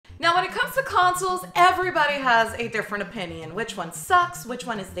Now, when it comes to consoles, everybody has a different opinion. Which one sucks, which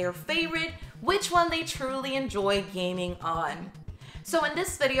one is their favorite, which one they truly enjoy gaming on. So in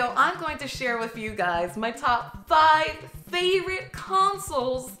this video, I'm going to share with you guys my top 5 favorite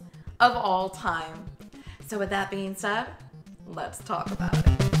consoles of all time. So with that being said, let's talk about it.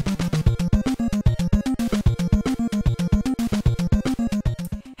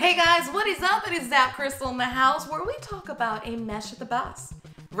 Hey guys, what is up? It is ZapCristal in the house, where we talk about a mesh of the best.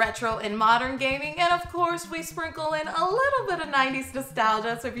 Retro and modern gaming, and of course we sprinkle in a little bit of 90s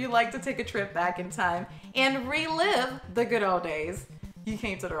nostalgia, so if you like to take a trip back in time and relive the good old days, you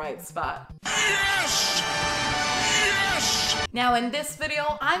came to the right spot. Yes! Yes! Now in this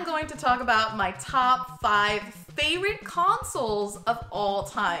video, I'm going to talk about my top 5 favorite consoles of all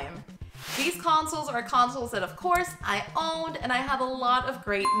time. These consoles are consoles that of course I owned, and I have a lot of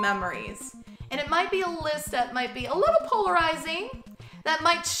great memories. And it might be a list that might be a little polarizing, that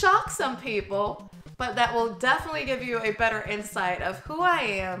might shock some people, but that will definitely give you a better insight of who I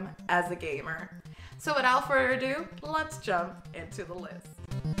am as a gamer. So without further ado, let's jump into the list.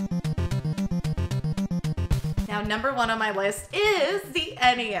 Now, number 1 on my list is the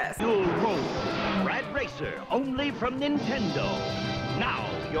NES. Dual Roll, Rad Racer, only from Nintendo. Now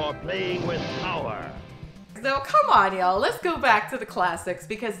you're playing with power. So come on, y'all, let's go back to the classics,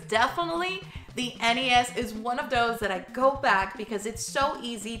 because definitely the NES is one of those that I go back because it's so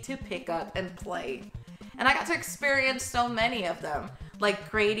easy to pick up and play. And I got to experience so many of them, like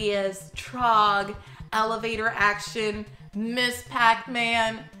Gradius, Trog, Elevator Action, Miss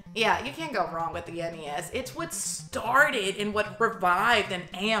Pac-Man. Yeah, you can't go wrong with the NES. It's what started and what revived and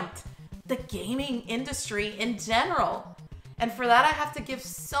amped the gaming industry in general. And for that, I have to give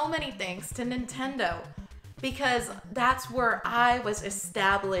so many thanks to Nintendo, because that's where I was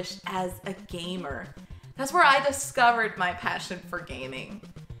established as a gamer. That's where I discovered my passion for gaming.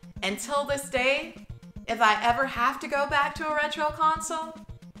 Until this day, if I ever have to go back to a retro console,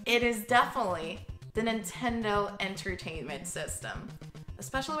 it is definitely the Nintendo Entertainment System,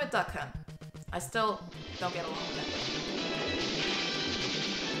 especially with Duck Hunt. I still don't get along with it.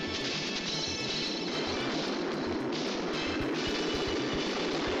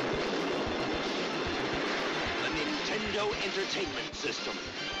 Nintendo Entertainment System.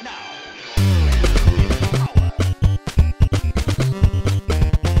 Now,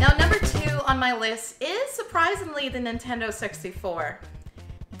 number 2 on my list is surprisingly the Nintendo 64.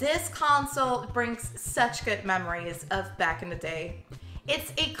 This console brings such good memories of back in the day.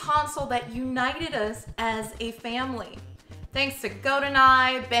 It's a console that united us as a family. Thanks to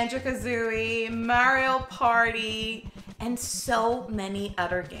GoldenEye, Banjo-Kazooie, Mario Party, and so many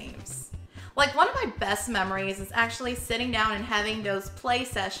other games. Like, one of my best memories is actually sitting down and having those play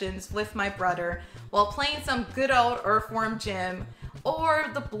sessions with my brother while playing some good old Earthworm Jim or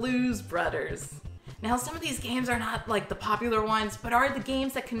the Blues Brothers. Now, some of these games are not like the popular ones, but are the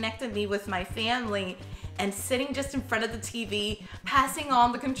games that connected me with my family, and sitting just in front of the TV, passing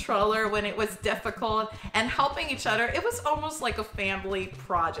on the controller when it was difficult, and helping each other. It was almost like a family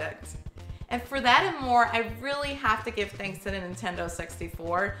project. And for that and more, I really have to give thanks to the Nintendo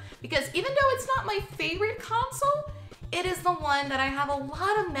 64, because even though it's not my favorite console, it is the one that I have a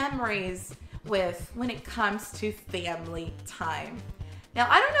lot of memories with when it comes to family time. Now,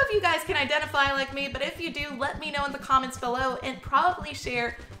 I don't know if you guys can identify like me, but if you do, let me know in the comments below, and probably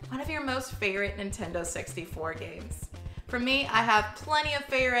share one of your most favorite Nintendo 64 games. For me, I have plenty of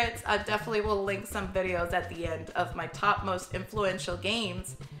favorites. I definitely will link some videos at the end of my top most influential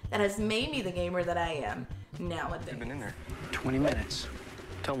games that has made me the gamer that I am nowadays. You've been in there 20 minutes.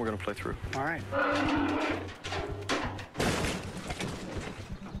 Tell them we're gonna play through. All right.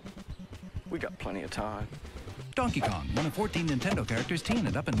 We got plenty of time. Donkey Kong, one of 14 Nintendo characters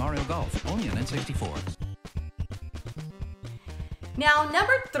teaming up in Mario Golf, only on N64. Now,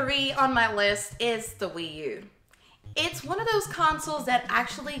 number 3 on my list is the Wii U. It's one of those consoles that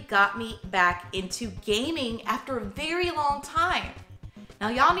actually got me back into gaming after a very long time. Now,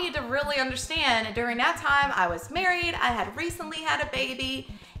 y'all need to really understand, during that time, I was married, I had recently had a baby,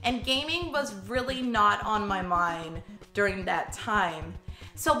 and gaming was really not on my mind during that time.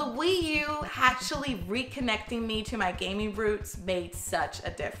 So the Wii U actually reconnecting me to my gaming roots made such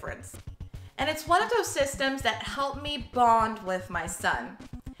a difference. And it's one of those systems that helped me bond with my son.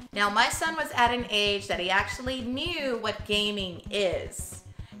 Now, my son was at an age that he actually knew what gaming is.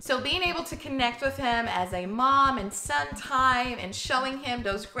 So being able to connect with him as a mom and son time, and showing him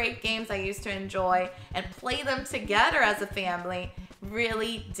those great games I used to enjoy and play them together as a family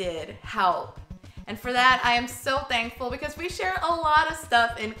really did help. And for that, I am so thankful because we share a lot of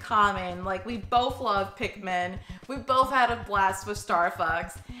stuff in common. Like, we both love Pikmin, we both had a blast with Star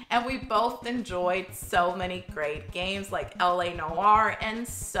Fox, And we both enjoyed so many great games like LA Noire and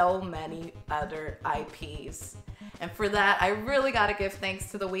so many other IPs. And for that, I really gotta give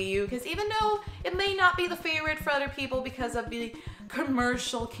thanks to the Wii U, because even though it may not be the favorite for other people because of the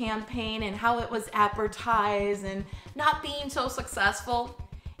commercial campaign and how it was advertised and not being so successful,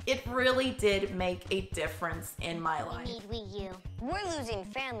 it really did make a difference in my life. Need Wii U. We're losing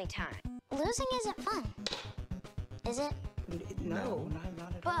family time. Losing isn't fun, is it? No, not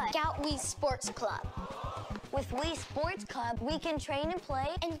at all. But Scout Wii Sports Club. With Wii Sports Club, we can train and play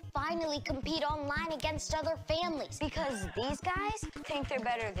and finally compete online against other families, because these guys think they're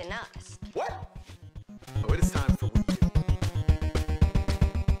better than us. What? Oh, it is time for Wii U.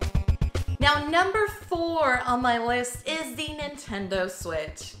 Now, number 4 on my list is the Nintendo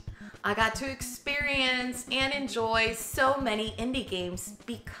Switch. I got to experience and enjoy so many indie games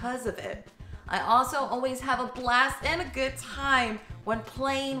because of it. I also always have a blast and a good time when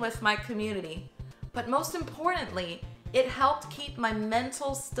playing with my community. But most importantly, it helped keep my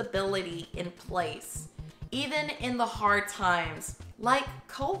mental stability in place, even in the hard times, like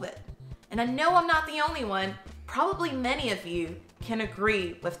COVID. And I know I'm not the only one. Probably many of you can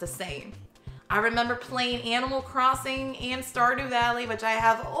agree with the same. I remember playing Animal Crossing and Stardew Valley, which I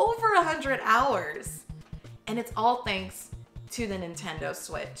have over 100 hours. And it's all thanks to the Nintendo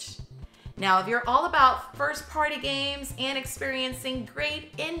Switch. Now, if you're all about first-party games and experiencing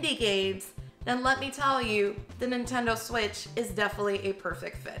great indie games, then let me tell you, the Nintendo Switch is definitely a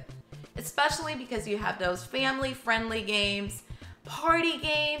perfect fit. Especially because you have those family-friendly games, party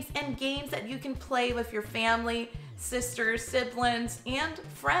games, and games that you can play with your family, sisters, siblings, and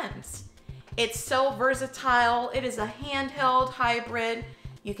friends. It's so versatile. It is a handheld hybrid.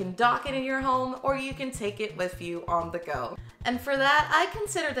 You can dock it in your home or you can take it with you on the go. And for that, I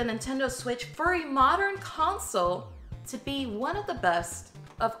consider the Nintendo Switch for a modern console to be one of the best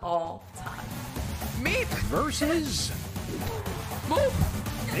of all time. Meep versus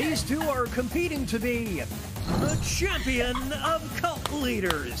Moop. These two are competing to be the champion of cult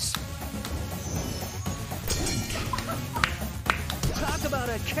leaders. Talk about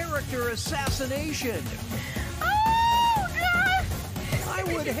a character assassination. Oh, God! I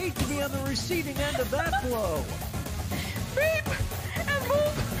would hate to be on the receiving end of that blow. Beep and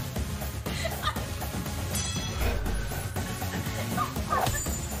Moop.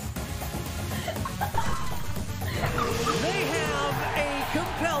 They have a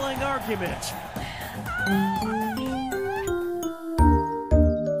compelling argument.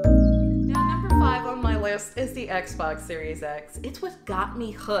 Now, number 5 on my list is the Xbox Series X. It's what got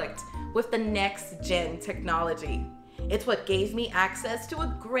me hooked with the next-gen technology. It's what gave me access to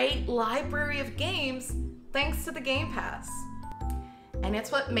a great library of games thanks to the Game Pass. And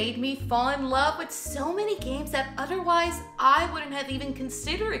it's what made me fall in love with so many games that otherwise I wouldn't have even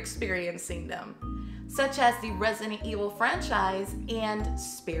considered experiencing them, such as the Resident Evil franchise and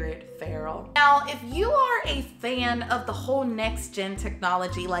Spiritfarer. Now, if you are a fan of the whole next-gen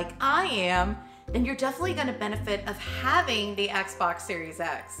technology like I am, then you're definitely going to benefit of having the Xbox Series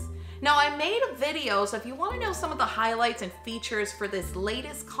X. Now, I made a video, so if you want to know some of the highlights and features for this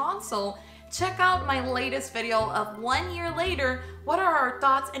latest console, check out my latest video of 1 year later, what are our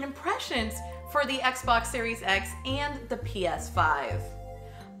thoughts and impressions for the Xbox Series X and the PS5.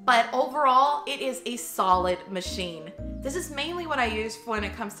 But overall, it is a solid machine. This is mainly what I use when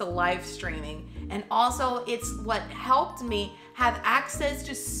it comes to live streaming, and also it's what helped me have access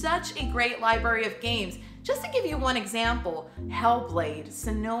to such a great library of games. Just to give you one example, Hellblade: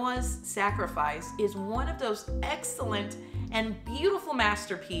 Senua's Sacrifice is one of those excellent and beautiful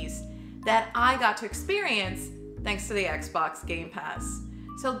masterpieces that I got to experience thanks to the Xbox Game Pass.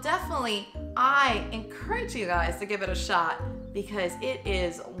 So definitely, I encourage you guys to give it a shot because it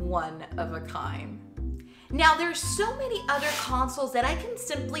is one of a kind. Now, there's so many other consoles that I can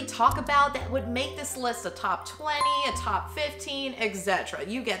simply talk about that would make this list a top 20, a top 15, etc.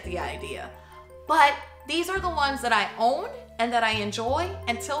 You get the idea. But these are the ones that I own and that I enjoy.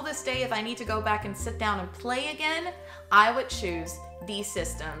 Until this day, if I need to go back and sit down and play again, I would choose these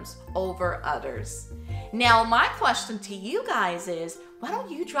systems over others. Now, my question to you guys is, why don't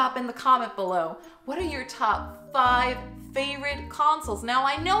you drop in the comment below? What are your top 5 favorite consoles? Now,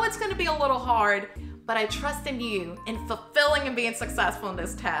 I know it's going to be a little hard, but I trust in you in fulfilling and being successful in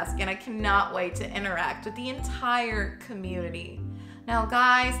this task, and I cannot wait to interact with the entire community. Now,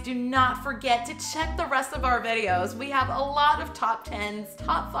 guys, do not forget to check the rest of our videos. We have a lot of top 10s,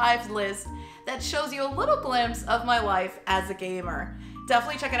 top 5s lists that shows you a little glimpse of my life as a gamer.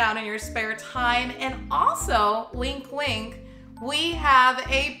 Definitely check it out in your spare time. And also, wink wink, we have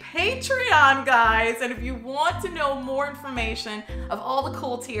a Patreon, guys. And if you want to know more information of all the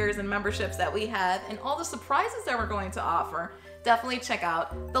cool tiers and memberships that we have and all the surprises that we're going to offer, definitely check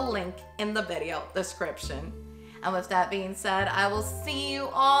out the link in the video description. And with that being said, I will see you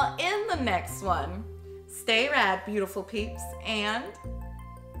all in the next one. Stay rad, beautiful peeps, and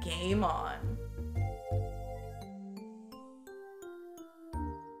game on.